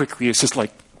pretty quickly. It's just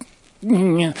like,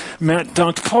 Matt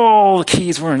dunked Paul, the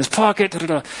keys were in his pocket.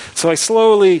 So I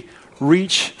slowly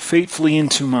reach faithfully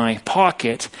into my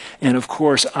pocket, and of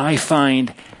course, I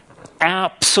find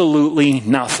absolutely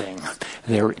nothing.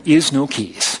 There is no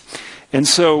keys. And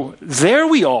so there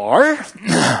we are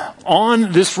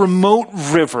on this remote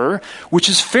river, which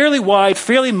is fairly wide,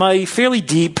 fairly muddy, fairly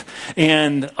deep,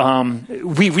 and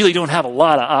we really don't have a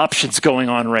lot of options going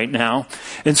on right now.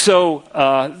 And so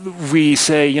we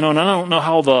say, and I don't know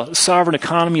how the sovereign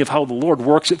economy of how the Lord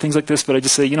works at things like this, but I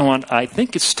just say, what, I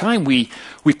think it's time we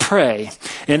pray.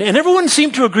 And everyone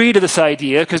seemed to agree to this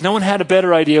idea because no one had a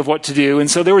better idea of what to do.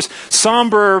 And so there was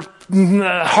somber,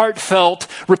 heartfelt,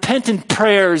 repentant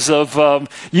prayers of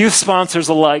youth sponsors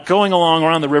alike going along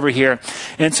around the river here.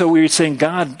 And so we were saying,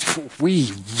 God,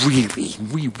 we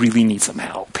really need some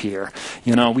help here.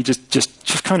 We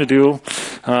just kind of do.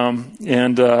 I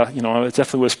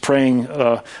definitely was praying,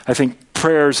 I think,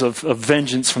 prayers of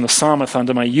vengeance from the psalmist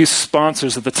onto my youth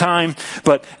sponsors at the time.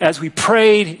 But as we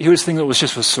prayed, here's the thing that was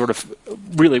sort of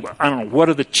really, I don't know, what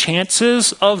are the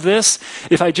chances of this?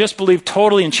 If I just believed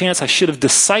totally in chance, I should have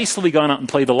decisively gone out and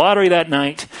played the lottery that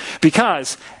night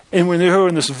because, and when they were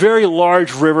in this very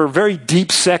large river, very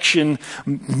deep section,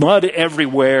 mud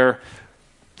everywhere,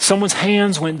 someone's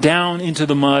hands went down into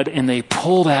the mud and they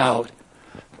pulled out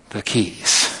the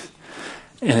keys.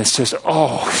 And it's just,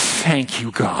 oh, thank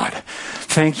you, God.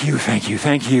 thank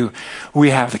you. We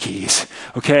have the keys.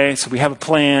 Okay, so we have a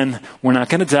plan. We're not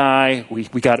going to die. We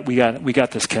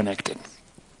got this connected.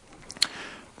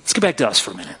 Let's get back to us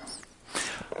for a minute.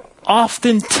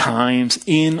 Oftentimes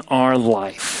in our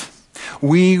life,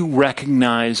 we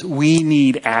recognize we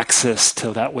need access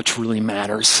to that which really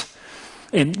matters.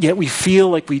 And yet we feel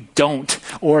like we don't,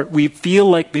 or we feel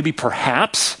like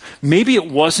maybe it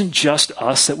wasn't just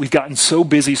us that we've gotten so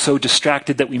busy, so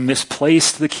distracted that we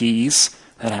misplaced the keys.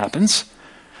 That happens.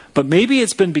 But maybe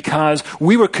it's been because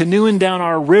we were canoeing down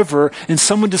our river and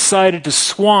someone decided to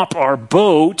swamp our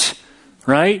boat,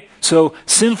 right? So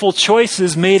sinful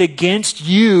choices made against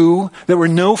you that were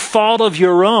no fault of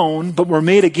your own, but were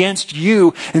made against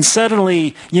you. And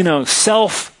suddenly,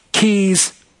 self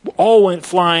keys all went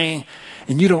flying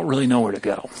and you don't really know where to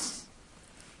go.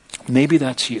 Maybe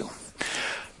that's you.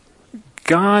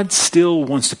 God still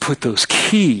wants to put those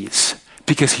keys,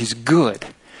 because he's good,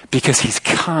 because he's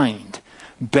kind,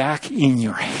 back in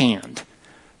your hand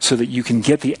so that you can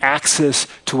get the access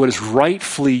to what is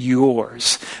rightfully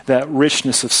yours, that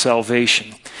richness of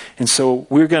salvation. And so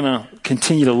we're going to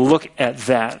continue to look at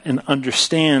that and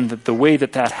understand that the way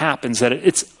that happens, that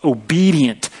it's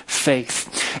obedient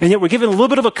faith. And yet we're given a little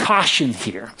bit of a caution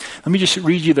here. Let me just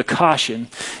read you the caution.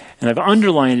 And I've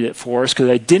underlined it for us because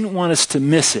I didn't want us to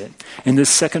miss it in this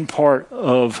second part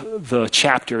of the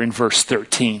chapter in verse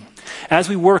 13. As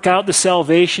we work out the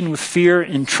salvation with fear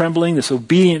and trembling, this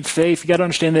obedient faith, you got to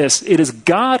understand this. It is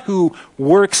God who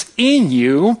works in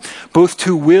you, both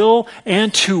to will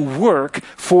and to work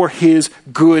for his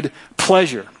good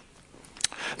pleasure.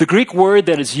 The Greek word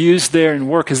that is used there in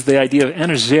work is the idea of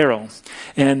energero.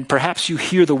 And perhaps you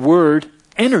hear the word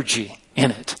energy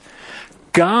in it.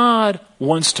 God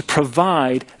wants to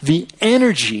provide the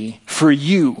energy for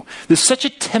you. There's such a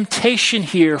temptation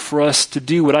here for us to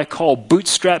do what I call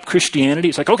bootstrap Christianity.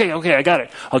 It's like, okay, I got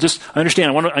it. I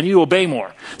understand. I need to obey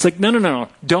more. It's like, no.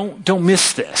 Don't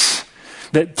miss this.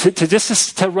 That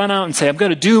to run out and say, I'm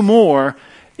going to do more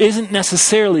isn't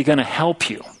necessarily going to help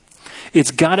you.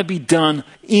 It's got to be done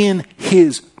in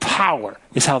his power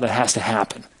is how that has to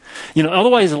happen.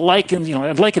 Otherwise, I'd liken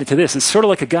it to this. It's sort of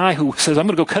like a guy who says, I'm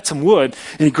going to go cut some wood,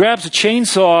 and he grabs a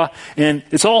chainsaw, and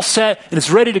it's all set, and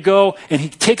it's ready to go, and he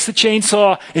takes the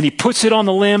chainsaw, and he puts it on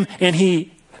the limb, and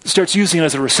he starts using it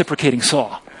as a reciprocating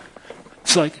saw.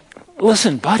 It's like,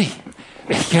 listen, buddy,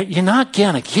 you're not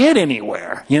going to get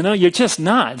anywhere. You're just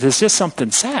not. There's just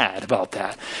something sad about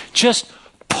that. Just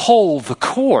pull the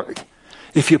cord.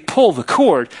 If you pull the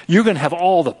cord, you're going to have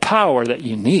all the power that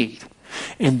you need.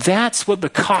 And that's what the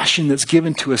caution that's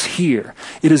given to us here.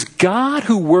 It is God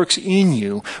who works in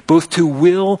you, both to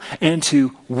will and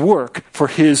to work for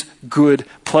his good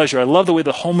pleasure. I love the way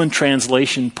the Holman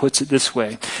translation puts it this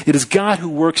way. It is God who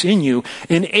works in you,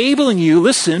 enabling you,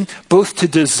 listen, both to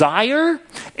desire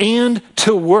and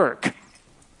to work.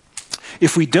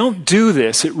 If we don't do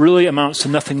this, it really amounts to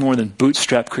nothing more than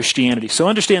bootstrap Christianity. So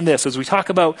understand this. As we talk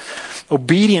about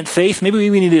obedient faith, maybe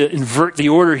we need to invert the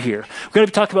order here. We're going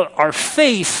to talk about our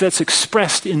faith that's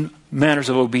expressed in matters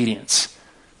of obedience.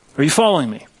 Are you following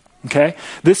me? Okay?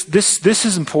 This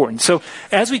is important. So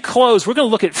as we close, we're going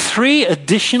to look at 3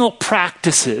 additional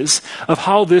practices of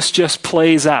how this just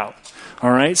plays out. All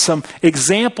right, some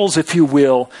examples, if you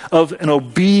will, of an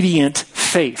obedient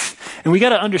faith. And we got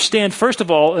to understand, first of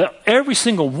all, every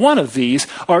single one of these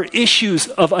are issues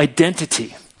of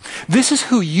identity. This is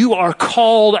who you are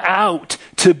called out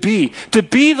to be. To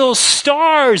be those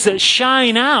stars that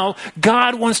shine out.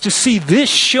 God wants to see this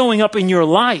showing up in your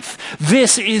life.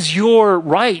 This is your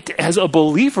right as a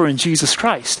believer in Jesus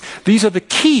Christ. These are the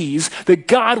keys that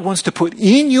God wants to put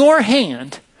in your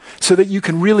hand so that you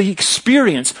can really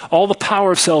experience all the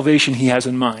power of salvation he has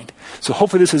in mind. So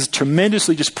hopefully this is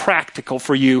tremendously just practical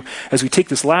for you as we take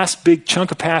this last big chunk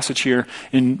of passage here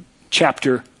in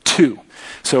chapter 2.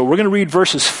 So we're going to read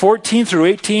verses 14 through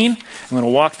 18. I'm going to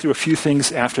walk through a few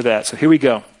things after that. So here we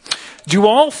go. Do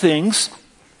all things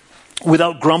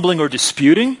without grumbling or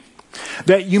disputing,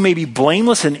 that you may be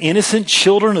blameless and innocent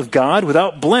children of God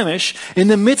without blemish in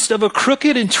the midst of a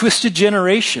crooked and twisted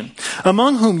generation,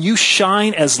 among whom you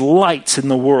shine as lights in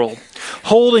the world,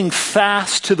 holding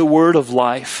fast to the word of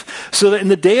life, so that in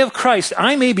the day of Christ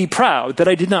I may be proud that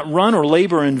I did not run or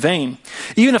labor in vain.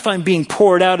 Even if I'm being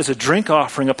poured out as a drink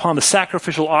offering upon the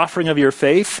sacrificial offering of your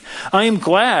faith, I am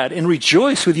glad and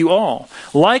rejoice with you all.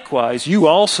 Likewise, you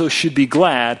also should be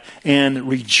glad and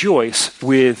rejoice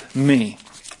with me.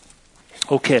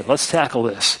 Okay, let's tackle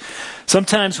this.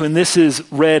 Sometimes when this is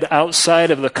read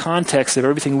outside of the context of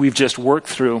everything we've just worked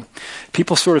through,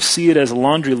 people sort of see it as a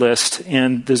laundry list,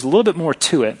 and there's a little bit more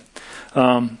to it.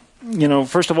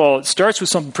 first of all, it starts with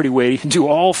something pretty weighty. Do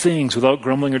all things without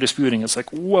grumbling or disputing. It's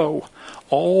like, whoa,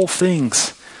 all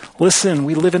things. Listen,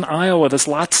 we live in Iowa. There's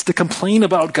lots to complain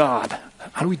about God.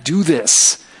 How do we do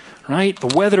this? Right?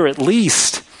 The weather at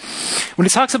least. When he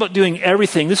talks about doing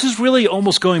everything, this is really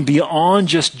almost going beyond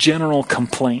just general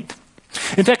complaint.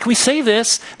 In fact, can we say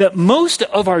this? That most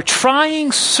of our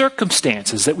trying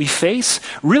circumstances that we face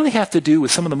really have to do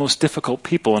with some of the most difficult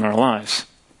people in our lives.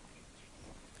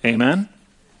 Amen?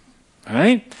 All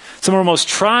right? Some of our most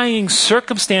trying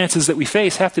circumstances that we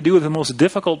face have to do with the most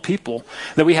difficult people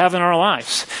that we have in our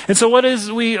lives. And so what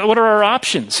are our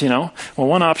options, Well,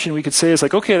 one option we could say is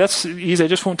like, okay, that's easy. I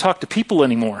just won't talk to people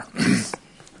anymore.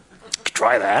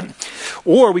 Try that.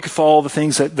 Or we could follow the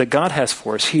things that God has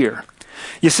for us here.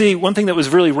 You see, one thing that was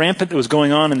really rampant that was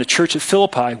going on in the church at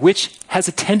Philippi, which has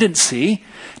a tendency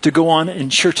to go on in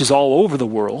churches all over the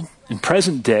world in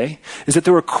present day, is that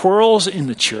there were quarrels in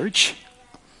the church.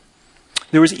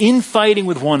 There was infighting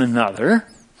with one another.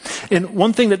 And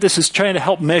one thing that this is trying to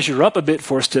help measure up a bit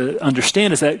for us to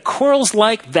understand is that quarrels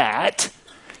like that,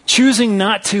 choosing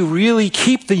not to really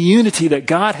keep the unity that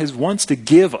God wants to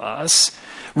give us,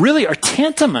 really are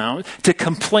tantamount to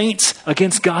complaints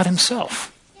against God himself.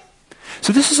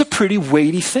 So this is a pretty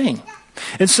weighty thing.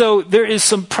 And so there is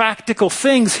some practical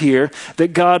things here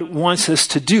that God wants us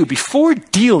to do before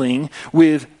dealing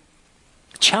with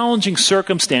challenging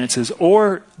circumstances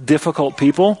or difficult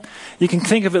people. You can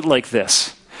think of it like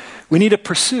this. We need to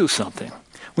pursue something.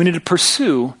 We need to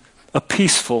pursue a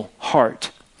peaceful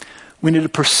heart. We need to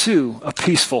pursue a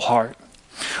peaceful heart.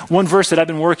 One verse that I've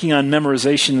been working on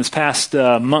memorization this past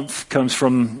month comes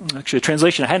from actually a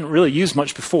translation I hadn't really used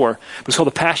much before. But it's called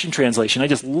the Passion Translation. I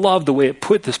just love the way it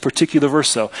put this particular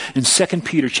verse, though, in 2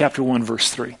 Peter chapter 1,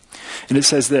 verse 3. And it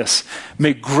says this,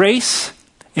 "May grace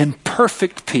and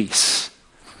perfect peace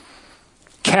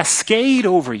cascade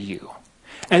over you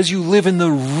as you live in the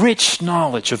rich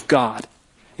knowledge of God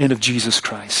and of Jesus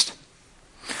Christ."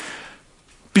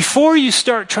 Before you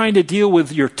start trying to deal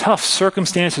with your tough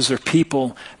circumstances or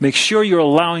people, make sure you're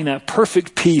allowing that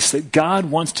perfect peace that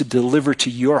God wants to deliver to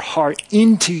your heart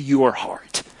into your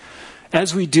heart.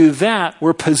 As we do that,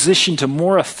 we're positioned to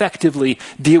more effectively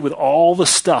deal with all the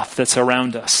stuff that's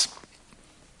around us.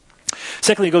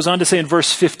 Secondly, it goes on to say in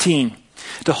verse 15,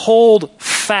 to hold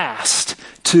fast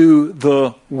to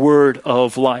the word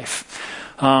of life.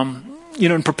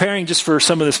 In preparing just for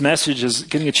some of this message, is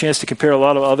getting a chance to compare a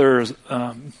lot of other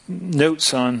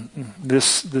notes on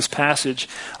this passage.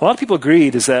 A lot of people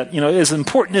agreed is that, as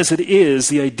important as it is,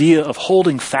 the idea of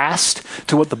holding fast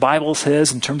to what the Bible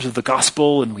says in terms of the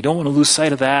gospel, and we don't want to lose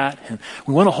sight of that, and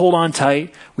we want to hold on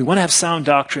tight, we want to have sound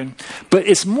doctrine, but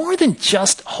it's more than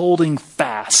just holding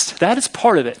fast. That is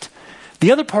part of it.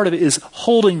 The other part of it is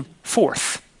holding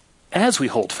forth as we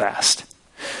hold fast.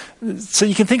 So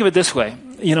you can think of it this way,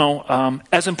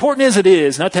 as important as it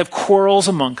is not to have quarrels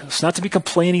among us, not to be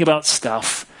complaining about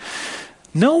stuff,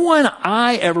 no one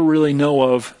I ever really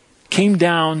know of came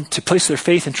down to place their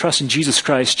faith and trust in Jesus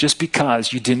Christ just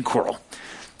because you didn't quarrel,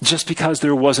 just because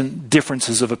there wasn't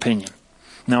differences of opinion.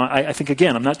 Now, I think,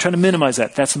 again, I'm not trying to minimize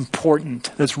that. That's important.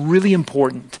 That's really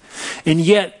important. And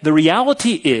yet, the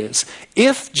reality is,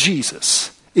 if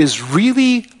Jesus is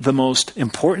really the most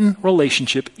important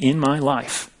relationship in my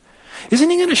life, isn't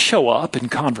he going to show up in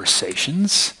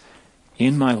conversations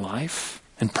in my life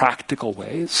in practical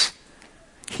ways?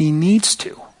 He needs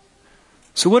to.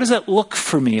 So what does that look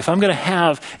for me if I'm going to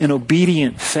have an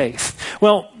obedient faith?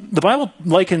 Well, the Bible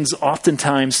likens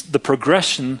oftentimes the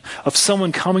progression of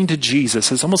someone coming to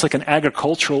Jesus as almost like an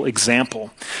agricultural example.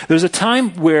 There's a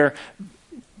time where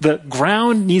the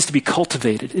ground needs to be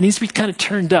cultivated. It needs to be kind of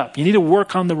turned up. You need to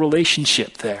work on the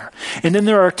relationship there. And then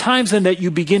there are times then that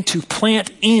you begin to plant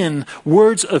in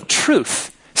words of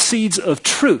truth, seeds of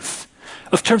truth,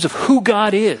 of terms of who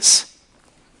God is,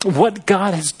 what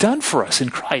God has done for us in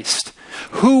Christ,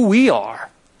 who we are.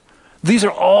 These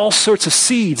are all sorts of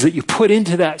seeds that you put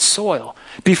into that soil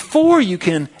before you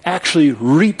can actually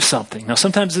reap something. Now,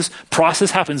 sometimes this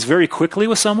process happens very quickly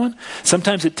with someone.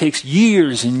 Sometimes it takes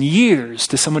years and years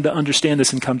to someone to understand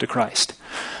this and come to Christ.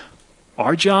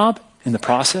 Our job in the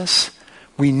process,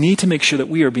 we need to make sure that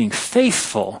we are being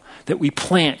faithful, that we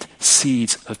plant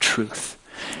seeds of truth.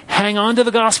 Hang on to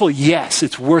the gospel. Yes,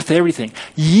 it's worth everything.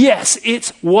 Yes, it's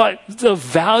what the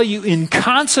value in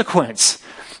consequence.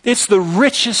 It's the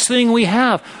richest thing we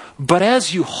have. But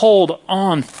as you hold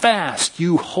on fast,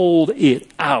 you hold it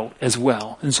out as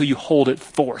well. And so you hold it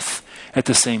forth at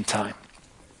the same time.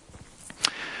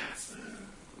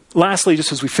 Lastly,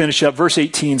 just as we finish up, verse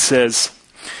 18 says,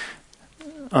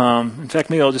 in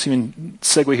fact, maybe I'll just even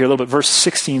segue here a little bit, verse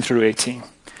 16 through 18.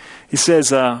 He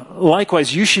says,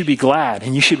 likewise, you should be glad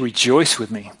and you should rejoice with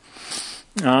me.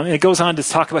 And it goes on to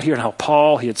talk about here how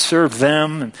Paul, he had served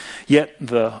them, and yet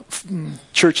the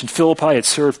church in Philippi had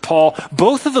served Paul.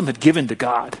 Both of them had given to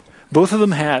God. Both of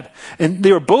them had. And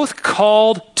they were both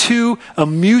called to a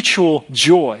mutual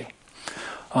joy.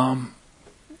 And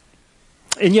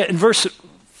yet in verse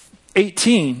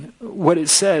 18, what it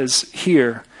says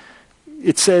here,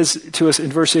 it says to us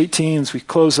in verse 18 as we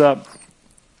close up,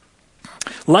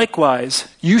 likewise,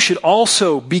 you should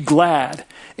also be glad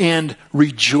and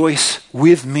rejoice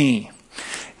with me.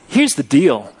 Here's the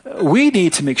deal. We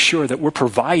need to make sure that we're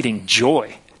providing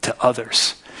joy to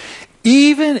others.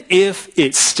 Even if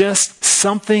it's just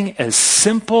something as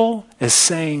simple as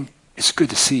saying, it's good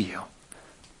to see you.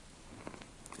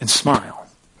 And smile.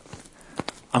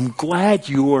 I'm glad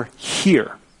you're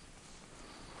here.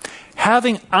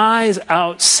 Having eyes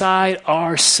outside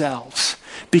ourselves.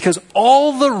 Because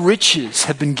all the riches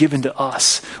have been given to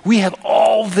us. We have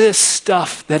all this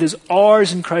stuff that is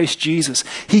ours in Christ Jesus.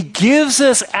 He gives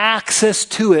us access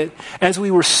to it as we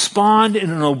respond in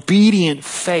an obedient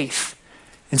faith.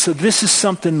 And so this is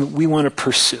something that we want to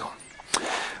pursue.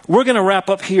 We're going to wrap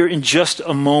up here in just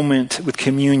a moment with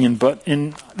communion. But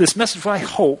in this message, what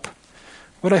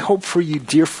I hope for you,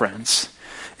 dear friends,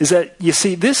 is that, you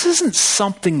see, this isn't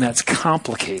something that's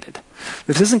complicated.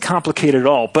 This isn't complicated at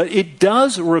all, but it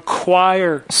does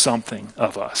require something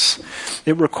of us.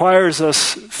 It requires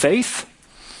us faith.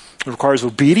 It requires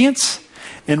obedience.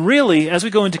 And really, as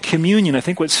we go into communion, I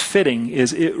think what's fitting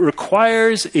is it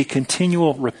requires a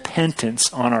continual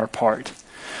repentance on our part.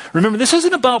 Remember, this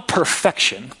isn't about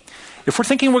perfection. If we're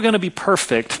thinking we're going to be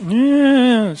perfect,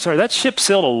 that ship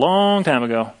sailed a long time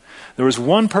ago. There was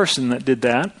one person that did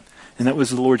that. And that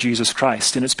was the Lord Jesus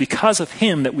Christ. And it's because of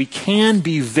him that we can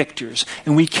be victors.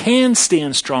 And we can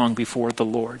stand strong before the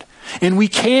Lord. And we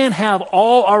can have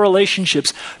all our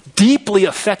relationships deeply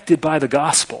affected by the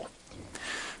gospel.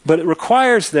 But it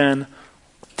requires then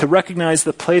to recognize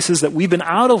the places that we've been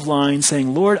out of line,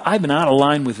 saying, Lord, I've been out of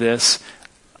line with this.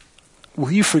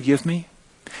 Will you forgive me?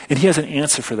 And he has an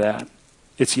answer for that.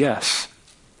 It's yes,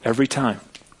 every time.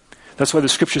 That's why the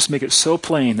scriptures make it so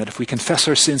plain that if we confess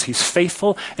our sins, he's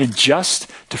faithful and just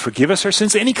to forgive us our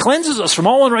sins, and he cleanses us from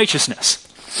all unrighteousness.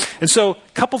 And so, a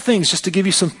couple things just to give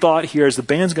you some thought here as the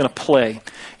band's going to play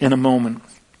in a moment.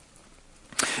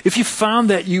 If you found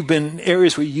that you've been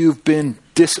areas where you've been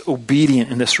disobedient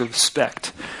in this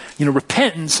respect,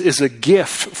 repentance is a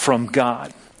gift from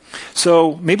God.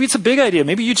 So maybe it's a big idea.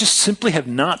 Maybe you just simply have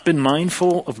not been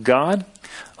mindful of God,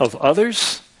 of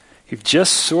others. You've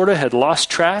just sort of had lost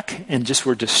track and just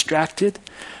were distracted.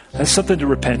 That's something to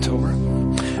repent over.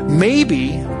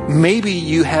 Maybe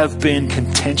you have been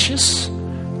contentious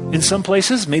in some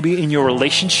places, maybe in your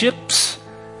relationships.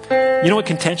 You know what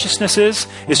contentiousness is?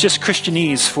 It's just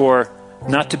Christianese for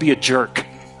not to be a jerk,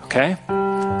 okay?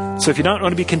 So if you don't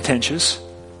want to be contentious,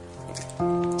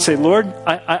 say, Lord,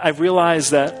 I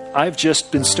realize that I've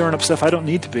just been stirring up stuff I don't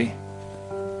need to be.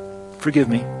 Forgive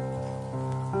me.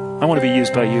 I want to be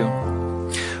used by you.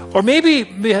 Or maybe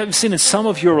you have seen in some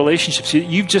of your relationships,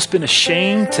 you've just been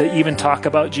ashamed to even talk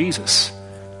about Jesus.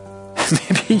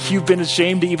 Maybe you've been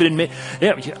ashamed to even admit,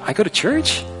 I go to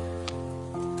church.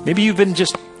 Maybe you've been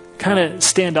just kind of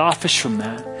standoffish from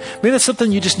that. Maybe that's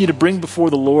something you just need to bring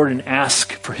before the Lord and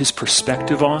ask for his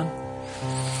perspective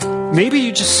on. Maybe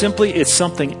you just simply, it's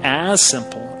something as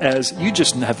simple as you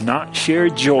just have not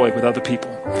shared joy with other people.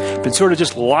 Been sort of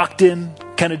just locked in,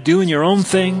 kind of doing your own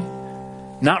thing,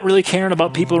 not really caring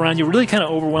about people around you, really kind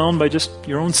of overwhelmed by just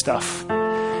your own stuff.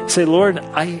 Say, Lord,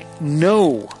 I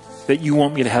know that you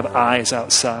want me to have eyes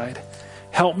outside.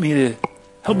 Help me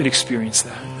to experience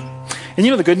that. And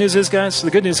the good news is, guys,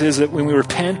 the good news is that when we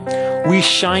repent, we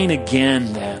shine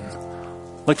again then.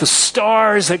 Like the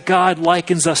stars that God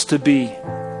likens us to be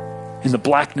in the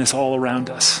blackness all around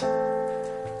us.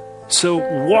 So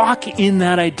walk in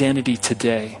that identity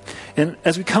today. And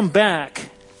as we come back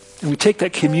and we take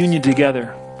that communion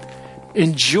together,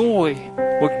 enjoy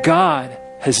what God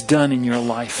has done in your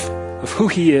life, of who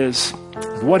he is,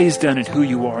 what he's done, and who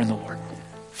you are in the Lord.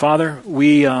 Father,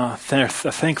 we are a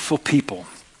thankful people.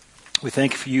 We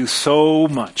thank you so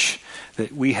much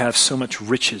that we have so much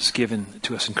riches given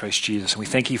to us in Christ Jesus. And we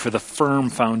thank you for the firm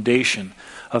foundation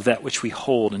of that which we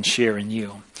hold and share in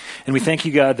you. And we thank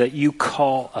you, God, that you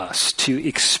call us to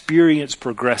experience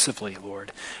progressively,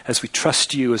 Lord, as we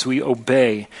trust you, as we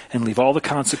obey and leave all the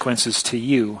consequences to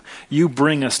you. You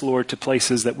bring us, Lord, to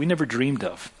places that we never dreamed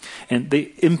of. And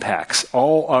they impacts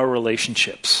all our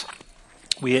relationships.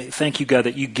 We thank you, God,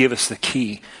 that you give us the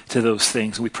key to those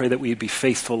things. We pray that we would be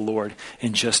faithful, Lord,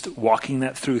 in just walking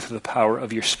that through the power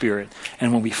of your Spirit.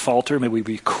 And when we falter, may we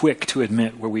be quick to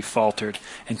admit where we faltered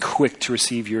and quick to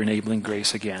receive your enabling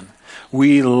grace again.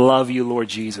 We love you, Lord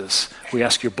Jesus. We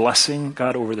ask your blessing,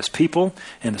 God, over this people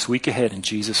and this week ahead in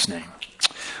Jesus' name.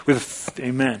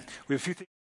 Amen. We have a few things.